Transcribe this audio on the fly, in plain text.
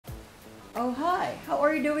Oh, hi. How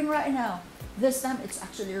are you doing right now? This time it's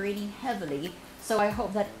actually raining heavily, so I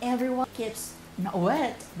hope that everyone keeps not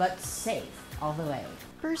wet, but safe all the way.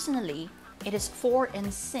 Personally, it is for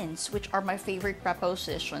and since which are my favorite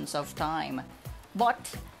prepositions of time.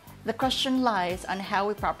 But the question lies on how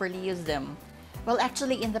we properly use them. Well,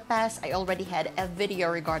 actually, in the past, I already had a video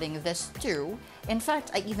regarding this too. In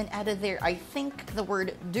fact, I even added there, I think, the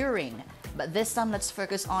word during. But this time, let's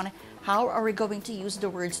focus on how are we going to use the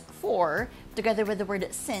words for together with the word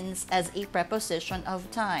since as a preposition of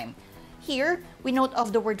time. Here, we note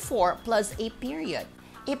of the word for plus a period.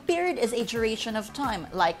 A period is a duration of time,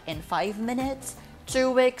 like in 5 minutes, 2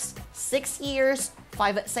 weeks, 6 years,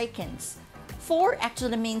 5 seconds. For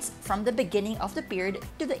actually means from the beginning of the period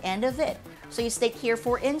to the end of it. So you state here,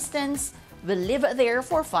 for instance, we live there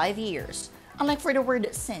for 5 years. Unlike for the word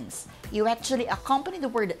since, you actually accompany the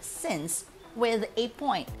word since with a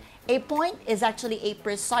point. A point is actually a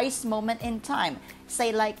precise moment in time,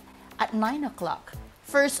 say like at 9 o'clock,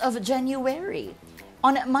 1st of January,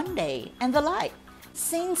 on Monday, and the like.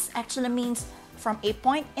 Since actually means from a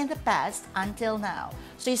point in the past until now.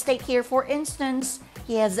 So you state here, for instance,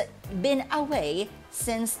 he has been away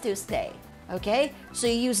since Tuesday. Okay, so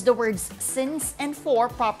you use the words since and for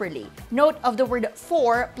properly. Note of the word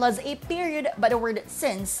for plus a period, but the word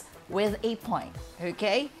since with a point.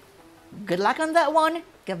 Okay, good luck on that one.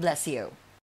 God bless you.